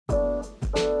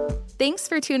Thanks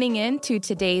for tuning in to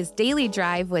today's Daily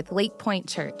Drive with Lakepointe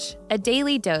Church, a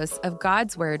daily dose of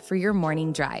God's Word for your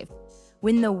morning drive.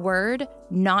 When the Word,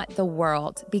 not the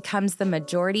world, becomes the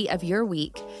majority of your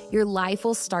week, your life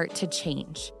will start to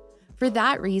change. For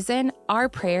that reason, our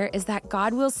prayer is that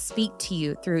God will speak to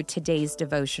you through today's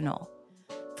devotional.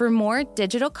 For more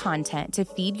digital content to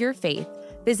feed your faith,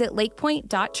 visit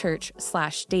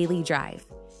lakepointe.church/dailydrive.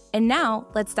 And now,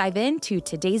 let's dive into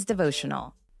today's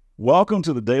devotional. Welcome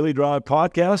to the Daily Drive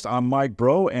podcast. I'm Mike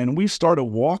Bro, and we started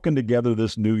walking together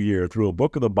this new year through a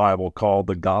book of the Bible called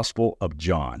the Gospel of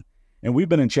John. And we've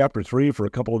been in chapter 3 for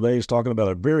a couple of days talking about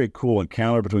a very cool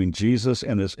encounter between Jesus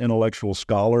and this intellectual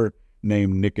scholar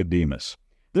named Nicodemus.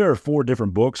 There are 4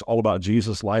 different books all about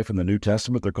Jesus' life in the New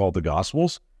Testament. They're called the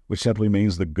Gospels, which simply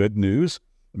means the good news: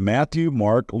 Matthew,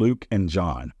 Mark, Luke, and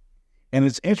John. And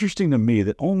it's interesting to me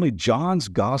that only John's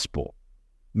Gospel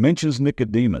mentions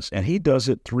Nicodemus, and he does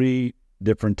it 3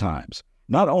 different times.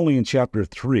 Not only in chapter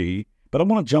 3, but I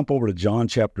want to jump over to John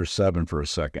chapter 7 for a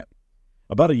second.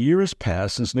 About a year has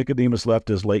passed since Nicodemus left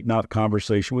his late-night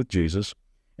conversation with Jesus,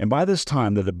 and by this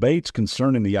time, the debates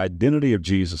concerning the identity of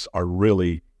Jesus are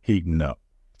really heating up.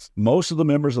 Most of the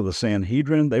members of the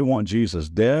Sanhedrin, they want Jesus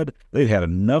dead. They'd had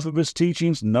enough of his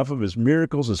teachings, enough of his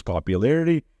miracles, his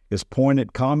popularity, his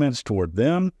pointed comments toward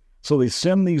them, so they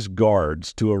send these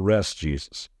guards to arrest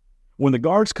Jesus. When the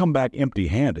guards come back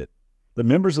empty-handed, the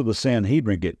members of the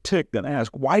Sanhedrin get ticked and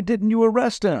ask, "Why didn't you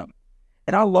arrest him?"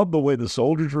 And I love the way the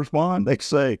soldiers respond. They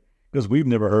say, "Because we've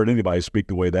never heard anybody speak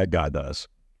the way that guy does."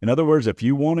 In other words, if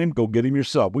you want him, go get him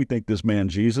yourself. We think this man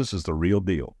Jesus is the real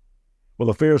deal. Well,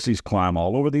 the Pharisees climb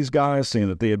all over these guys, saying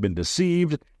that they had been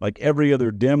deceived like every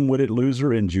other dim-witted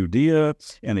loser in Judea,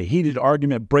 and a heated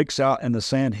argument breaks out in the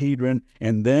Sanhedrin,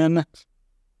 and then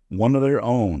one of their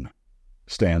own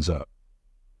stands up.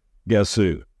 Guess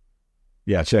who?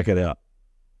 Yeah, check it out.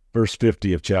 Verse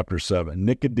 50 of chapter 7.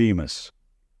 Nicodemus,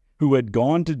 who had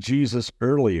gone to Jesus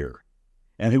earlier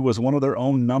and who was one of their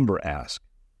own number, asked,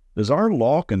 "Does our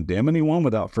law condemn anyone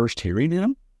without first hearing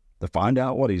him to find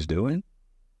out what he's doing?"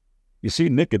 You see,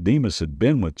 Nicodemus had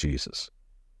been with Jesus.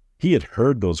 He had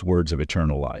heard those words of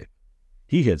eternal life.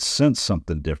 He had sensed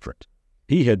something different.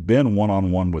 He had been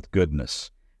one-on-one with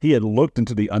goodness. He had looked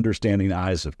into the understanding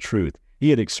eyes of truth.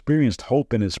 He had experienced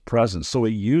hope in his presence. So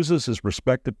he uses his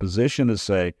respected position to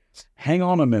say, "Hang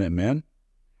on a minute, men.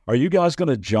 Are you guys going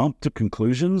to jump to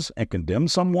conclusions and condemn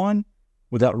someone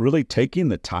without really taking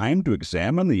the time to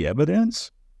examine the evidence?"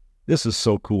 This is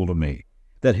so cool to me,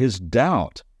 that his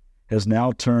doubt has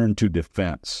now turned to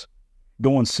defense.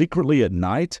 Going secretly at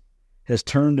night has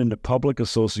turned into public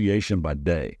association by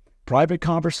day. Private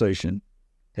conversation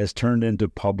has turned into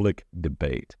public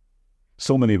debate.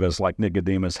 So many of us, like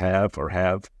Nicodemus, have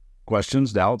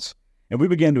questions, doubts, and we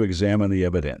begin to examine the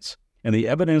evidence. And the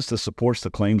evidence that supports the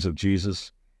claims of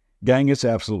Jesus, gang, it's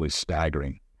absolutely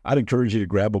staggering. I'd encourage you to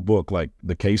grab a book like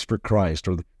The Case for Christ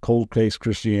or The Cold Case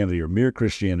Christianity or Mere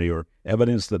Christianity or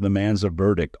Evidence That Demands a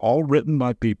Verdict, all written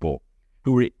by people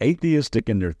who were atheistic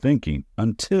in their thinking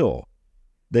until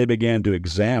they began to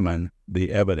examine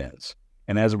the evidence.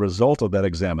 And as a result of that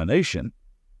examination,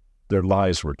 their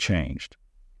lives were changed.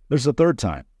 There's a third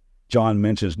time John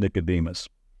mentions Nicodemus.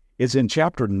 It's in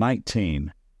chapter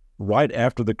 19, right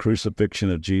after the crucifixion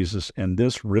of Jesus, and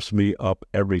this rips me up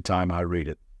every time I read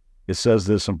it. It says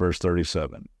this in verse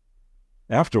 37.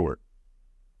 Afterward,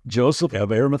 Joseph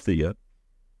of Arimathea,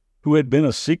 who had been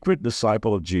a secret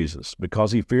disciple of Jesus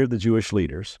because he feared the Jewish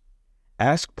leaders,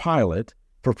 asked Pilate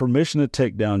for permission to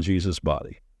take down Jesus'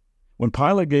 body. When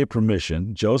Pilate gave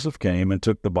permission, Joseph came and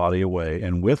took the body away,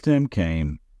 and with him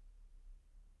came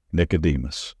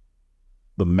Nicodemus,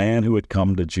 the man who had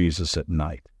come to Jesus at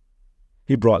night.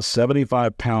 He brought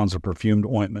 75 pounds of perfumed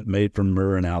ointment made from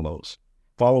myrrh and aloes.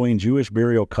 Following Jewish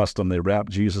burial custom, they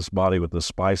wrapped Jesus' body with the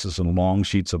spices and long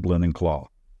sheets of linen cloth.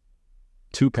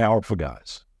 2 powerful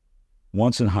guys,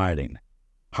 once in hiding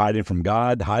from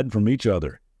God, hiding from each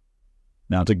other,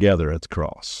 now together at the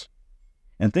cross.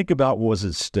 And think about what was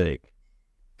at stake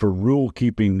for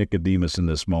rule-keeping Nicodemus in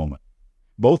this moment.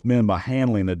 Both men, by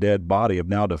handling a dead body, have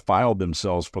now defiled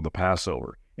themselves for the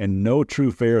Passover, and no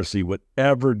true Pharisee would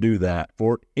ever do that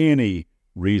for any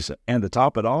reason. And to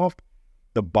top it off,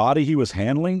 the body he was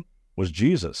handling was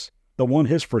Jesus, the one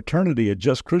his fraternity had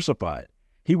just crucified.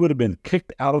 He would have been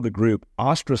kicked out of the group,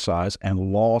 ostracized,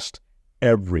 and lost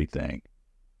everything.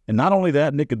 And not only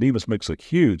that, Nicodemus makes a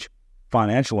huge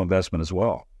financial investment as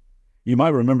well. You might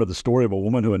remember the story of a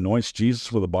woman who anoints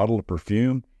Jesus with a bottle of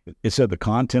perfume. It said the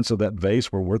contents of that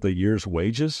vase were worth a year's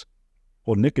wages.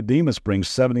 Well, Nicodemus brings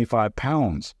 75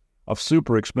 pounds of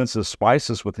super expensive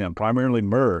spices with him, primarily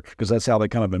myrrh, because that's how they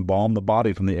kind of embalm the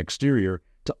body from the exterior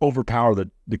to overpower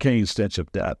the decaying stench of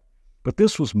death. But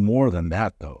this was more than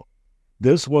that, though.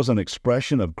 This was an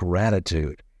expression of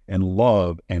gratitude and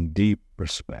love and deep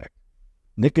respect.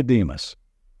 Nicodemus,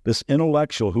 this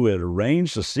intellectual who had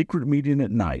arranged a secret meeting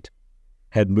at night,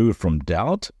 had moved from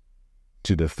doubt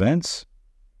to defense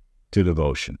to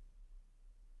devotion.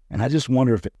 And I just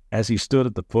wonder if, as he stood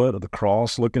at the foot of the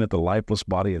cross looking at the lifeless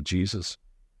body of Jesus,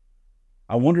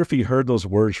 I wonder if he heard those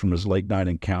words from his late night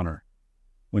encounter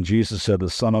when Jesus said, "The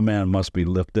Son of Man must be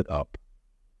lifted up,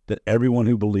 that everyone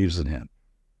who believes in him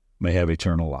may have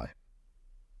eternal life."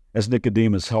 As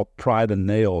Nicodemus helped pry the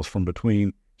nails from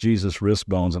between Jesus' wrist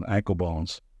bones and ankle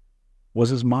bones, was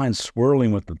his mind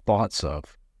swirling with the thoughts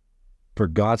of, "For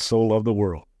God so loved the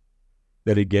world,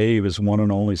 that he gave his one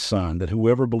and only Son, that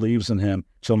whoever believes in him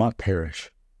shall not perish,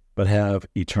 but have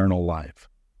eternal life.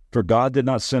 For God did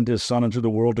not send his Son into the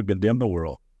world to condemn the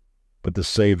world, but to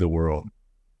save the world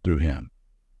through him."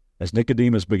 As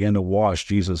Nicodemus began to wash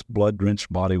Jesus'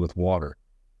 blood-drenched body with water,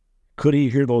 could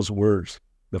he hear those words,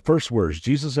 the first words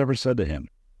Jesus ever said to him?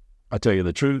 "I tell you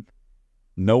the truth,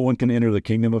 no one can enter the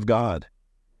kingdom of God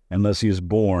unless he is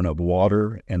born of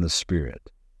water and the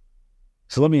Spirit."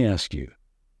 So let me ask you,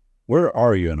 where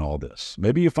are you in all this?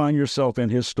 Maybe you find yourself in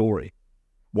his story.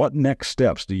 What next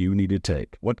steps do you need to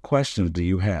take? What questions do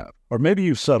you have? Or maybe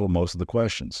you've settled most of the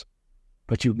questions,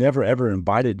 but you've never ever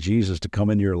invited Jesus to come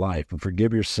into your life and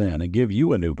forgive your sin and give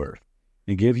you a new birth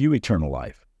and give you eternal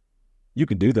life. You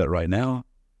can do that right now.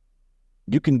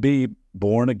 You can be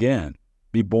born again,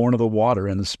 be born of the water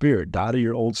and the Spirit, die to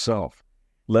your old self.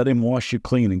 Let him wash you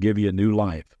clean and give you a new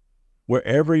life.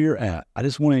 Wherever you're at, I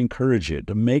just want to encourage you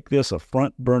to make this a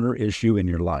front burner issue in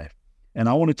your life. And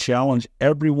I want to challenge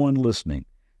everyone listening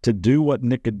to do what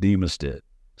Nicodemus did.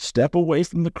 Step away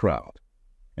from the crowd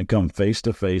and come face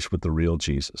to face with the real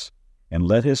Jesus. And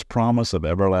let his promise of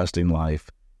everlasting life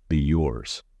be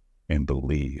yours. And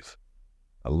believe.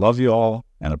 I love you all,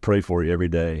 and I pray for you every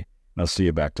day. And I'll see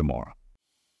you back tomorrow.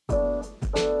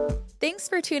 Thanks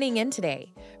for tuning in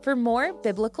today. For more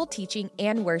biblical teaching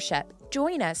and worship,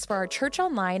 join us for our Church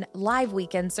Online live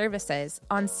weekend services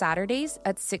on Saturdays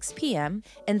at 6 p.m.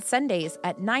 and Sundays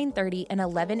at 9:30 and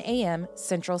 11 a.m.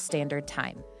 Central Standard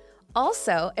Time.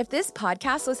 Also, if this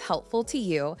podcast was helpful to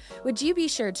you, would you be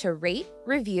sure to rate,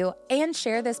 review, and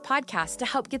share this podcast to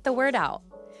help get the word out?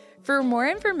 For more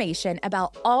information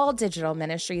about all digital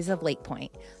ministries of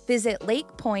LakePointe, visit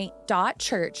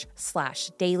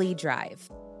lakepointe.church/dailydrive.